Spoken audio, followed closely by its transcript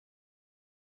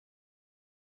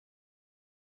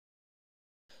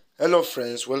Hello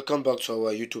friends, welcome back to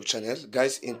our YouTube channel.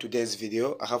 Guys, in today's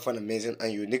video I have an amazing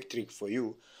and unique trick for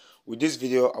you. With this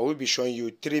video I will be showing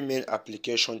you three main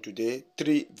applications today,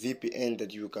 three VPN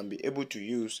that you can be able to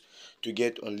use to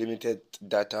get unlimited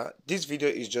data. This video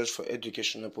is just for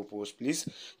educational purpose. Please,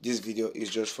 this video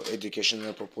is just for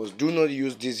educational purpose. Do not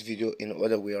use this video in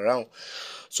other way around.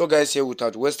 So guys, here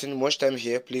without wasting much time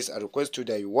here, please I request you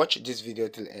that you watch this video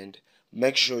till end.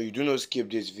 Make sure you do not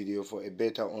skip this video for a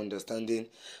better understanding,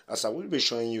 as I will be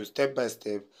showing you step by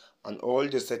step and all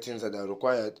the settings that are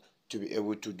required to be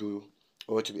able to do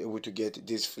or to be able to get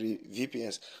these free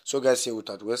VPNs. So guys, here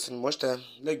without wasting much time,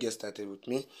 let's get started with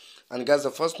me. And guys,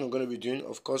 the first thing we're going to be doing,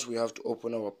 of course, we have to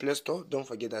open our Play Store. Don't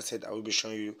forget I said I will be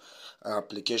showing you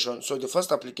application. So the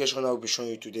first application I will be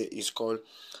showing you today is called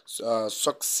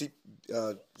Soxip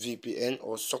VPN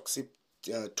or Soxip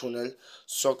tunnel.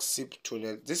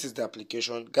 This is the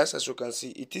application, guys. As you can see,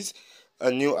 it is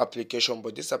a new application,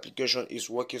 but this application is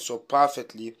working so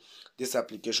perfectly. This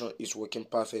application is working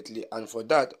perfectly, and for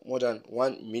that, more than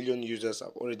 1 million users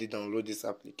have already downloaded this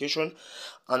application,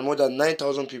 and more than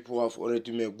 9,000 people have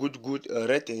already made good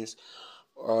ratings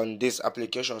on this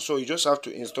application. So you just have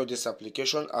to install this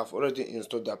application. I've already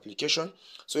installed the application,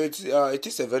 so it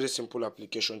is a very simple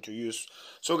application to use.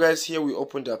 So guys, here we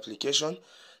open the application.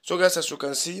 So guys, as you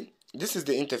can see, this is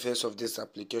the interface of this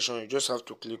application. You just have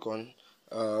to click on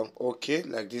OK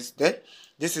like this. Then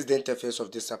this is the interface of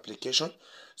this application.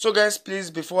 So guys, please,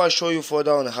 before I show you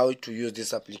further on how to use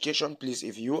this application, please,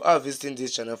 if you are visiting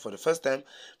this channel for the first time,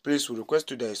 please we request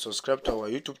you that you subscribe to our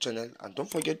YouTube channel, and don't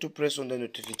forget to press on the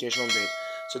notification bell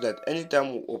so that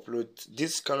anytime we upload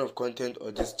this kind of content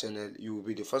or this channel, you will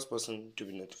be the first person to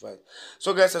be notified.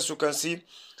 So guys, as you can see,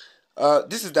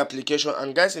 this is the application,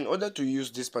 and guys, in order to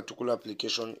use this particular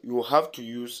application, you have to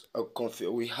use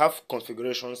we have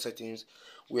configuration settings.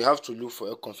 We have to look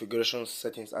for a configuration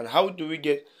settings. And how do we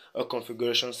get a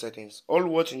configuration settings? All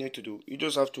what you need to do, you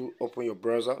just have to open your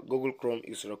browser. Google Chrome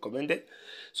is recommended.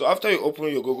 So after you open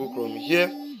your Google Chrome,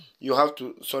 here you have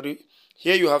to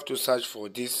search for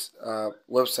this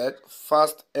website,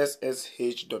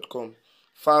 fastssh.com.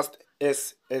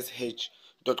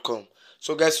 fastssh.com.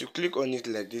 So guys, you click on it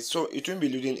like this, so it will be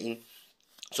loading in.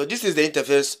 So this is the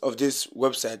interface of this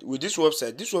website. With this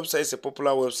website is a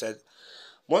popular website.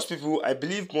 I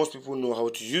believe most people know how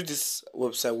to use this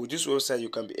website. With this website, you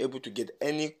can be able to get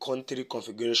any country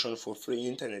configuration for free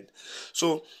internet.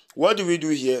 So what do we do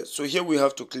here? So here we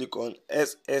have to click on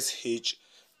SSH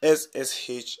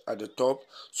at the top.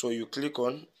 So you click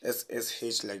on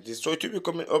SSH like this. So it will be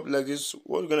coming up like this.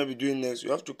 What we're going to be doing next,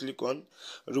 you have to click on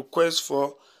request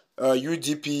for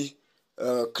UDP,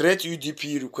 create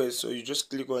UDP request. So you just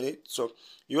click on it. So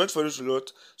you wait for it to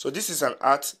load. So this is an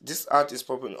art. This art is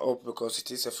popping up because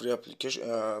it is a free application,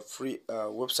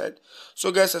 website.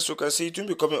 So guys, as you can see, it will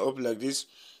be coming up like this.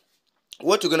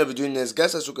 What you're gonna be doing next,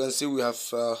 guys, as you can see, we have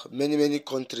many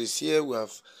countries here. We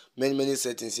have many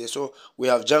settings here. So we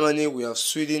have Germany, we have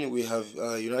Sweden, we have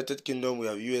United Kingdom, we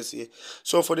have USA.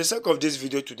 So for the sake of this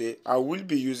video today, I will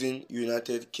be using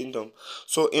United Kingdom.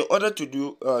 So in order to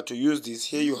do to use this,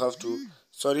 here you have to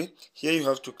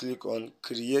click on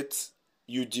create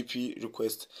UDP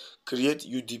request.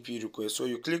 So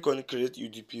you click on create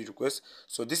UDP request.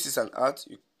 So this is an ad.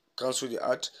 You cancel the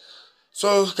ad.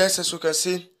 So guys, as you can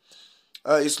see,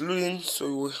 it's loading.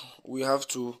 So we have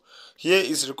to, here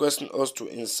is requesting us to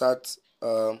insert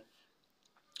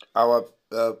our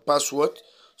password.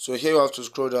 So here you have to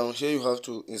scroll down. Here you have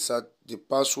to insert the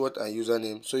password and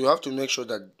username. So you have to make sure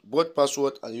that both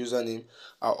password and username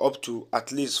are up to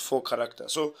at least 4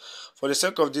 characters. So for the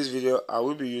sake of this video, I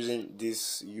will be using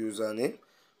this username.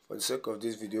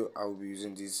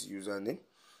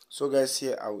 So guys,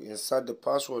 here I will insert the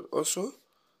password also.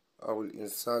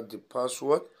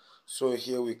 So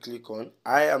here we click on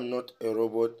I am not a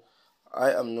robot.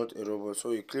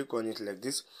 So you click on it like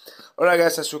this. Alright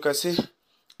guys, as you can see,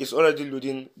 it's already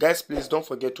loading. Guys, please don't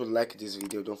forget to like this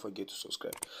video, don't forget to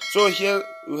subscribe. So here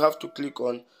we have to click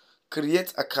on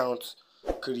create account.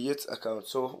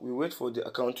 So we wait for the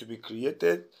account to be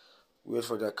created.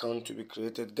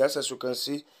 Guys, as you can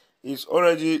see, it's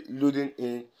already loading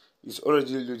in.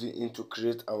 To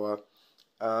create our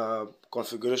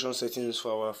configuration settings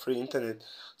for our free internet.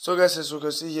 So guys, as you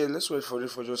can see here, let's wait for it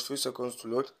for just a few seconds to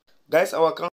load. Guys, our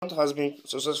account has been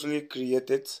successfully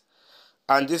created,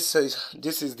 and this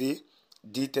is the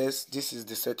details. This is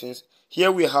the settings.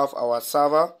 Here we have our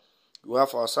server, we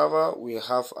have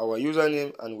our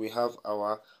username, and we have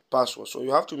our password. So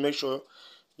you have to make sure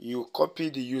you copy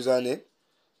the username.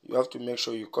 You have to make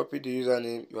sure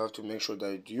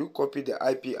that you copy the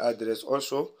IP address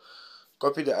also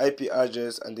copy the IP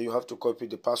address, and then you have to copy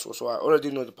the password. So I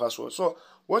already know the password. So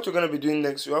what you're going to be doing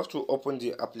next, you have to open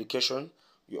the application.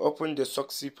 You open the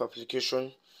Sucksip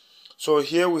application. So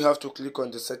here we have to click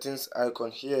on the settings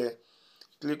icon here.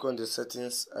 Click on the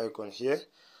settings icon here.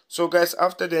 So guys,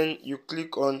 after then you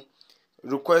click on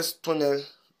request tunnel.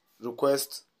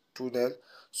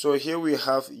 So here we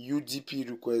have UDP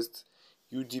request.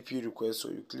 So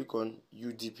you click on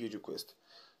UDP request.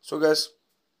 So guys,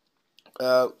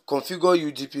 configure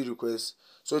UDP request.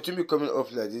 So it will be coming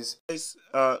up like this. Guys,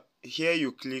 here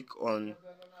you click on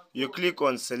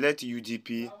select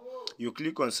UDP. You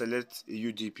click on select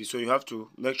UDP. So you have to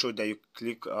make sure that you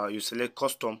click you select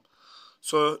custom.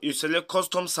 So you select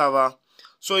custom server.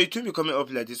 So it will be coming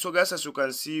up like this. So guys, as you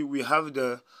can see, we have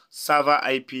the server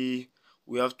IP.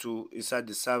 We have to insert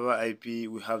the server IP.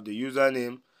 We have the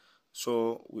username.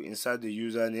 So we insert the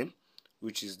username,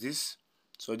 which is this.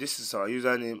 So this is our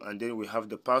username, and then we have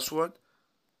the password.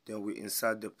 Then we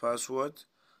insert the password.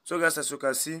 So guys, as you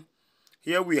can see,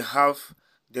 here we have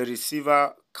the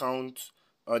receiver count,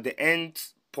 or the end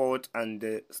port and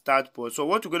the start port. So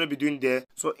what we're going to be doing there,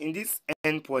 so in this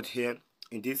end port here,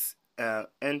 in this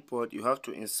end port, you have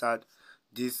to insert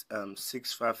this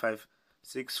 655,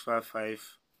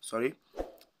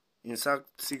 insert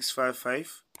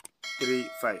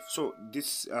 65535. So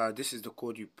this is the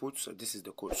code you put. So this is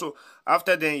the code. So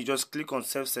after then you just click on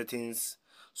save settings.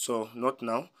 So not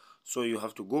now. So you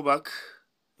have to go back.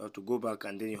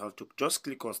 And then you have to just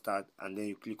click on start, and then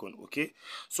you click on OK.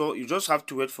 So you just have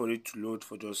to wait for it to load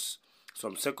for just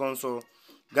some seconds. So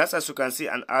guys, as you can see,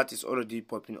 an ad is already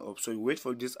popping up. So you wait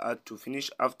for this ad to finish.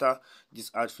 After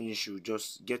this ad finish, you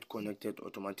just get connected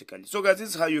automatically. So guys, this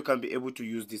is how you can be able to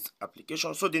use this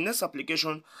application. So the next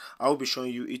application I will be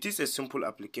showing you, it is a simple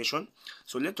application.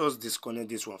 So let us disconnect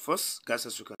this one first, guys.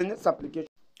 As you can, the next application.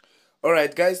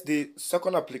 Alright guys, the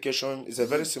second application is a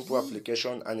very simple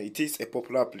application, and it is a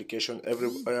popular application.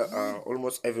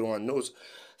 Almost everyone knows.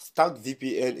 Stack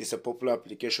VPN is a popular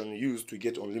application used to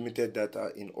get unlimited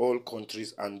data in all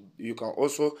countries, and you can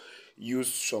also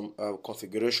use some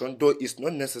configuration, though it's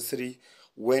not necessary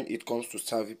when it comes to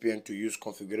Stack VPN to use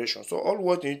configuration. So all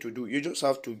what you need to do, you just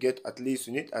have to get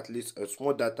you need at least a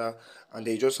small data, and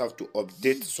then you just have to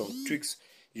update some tweaks.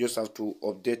 You just have to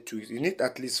update tweaks. You need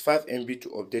at least 5 MB to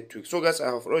update tweaks. So guys, I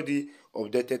have already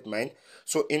updated mine.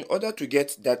 So in order to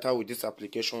get data with this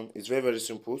application, it's very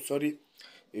simple. Sorry,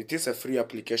 it is a free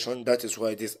application. That is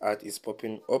why this ad is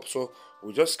popping up. So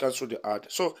we just cancel the ad.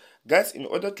 So guys, in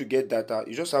order to get data,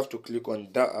 you just have to click on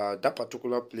that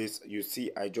particular place you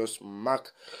see I just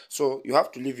mark. So you have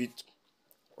to leave it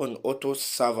on auto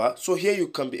server. So here you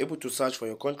can be able to search for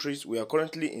your countries. We are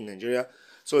currently in Nigeria.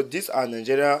 So these are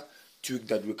Nigeria tweak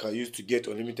that we can use to get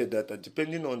unlimited data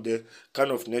depending on the kind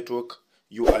of network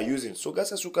you are using. So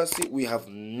guys, as you can see, we have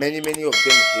many of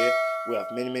them here. We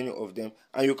have many of them,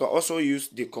 and you can also use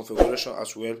the configuration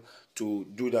as well to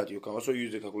do that. You can also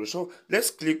use the calculation. So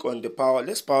let's click on the power.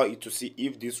 Let's power it to see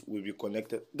if this will be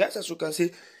connected. Guys, as you can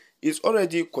see, it's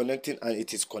already connecting, and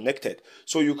it is connected.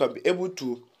 So you can be able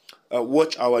to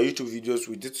watch our YouTube videos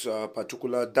with this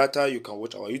particular data. You can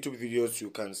watch our YouTube videos, you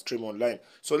can stream online.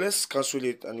 So let's cancel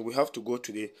it, and we have to go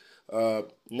to the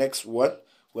next one.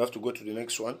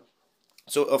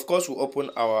 So of course we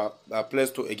open our Play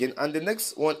Store again, and the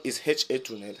next one is HA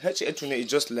Tunnel. HA Tunnel is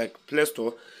just like Play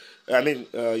Store.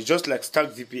 It's just like Stack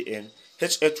VPN.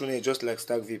 HA Tunnel is just like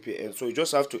Stack VPN. So you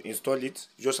just have to install it.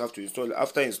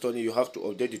 After installing, you have to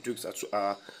update the tweaks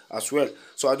as well.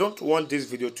 So I don't want this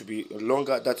video to be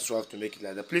longer. That is why I have to make it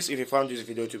like that. Please, if you found this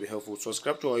video to be helpful,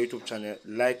 subscribe to our YouTube channel,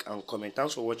 like and comment.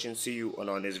 Thanks for watching. See you on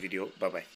our next video. Bye bye.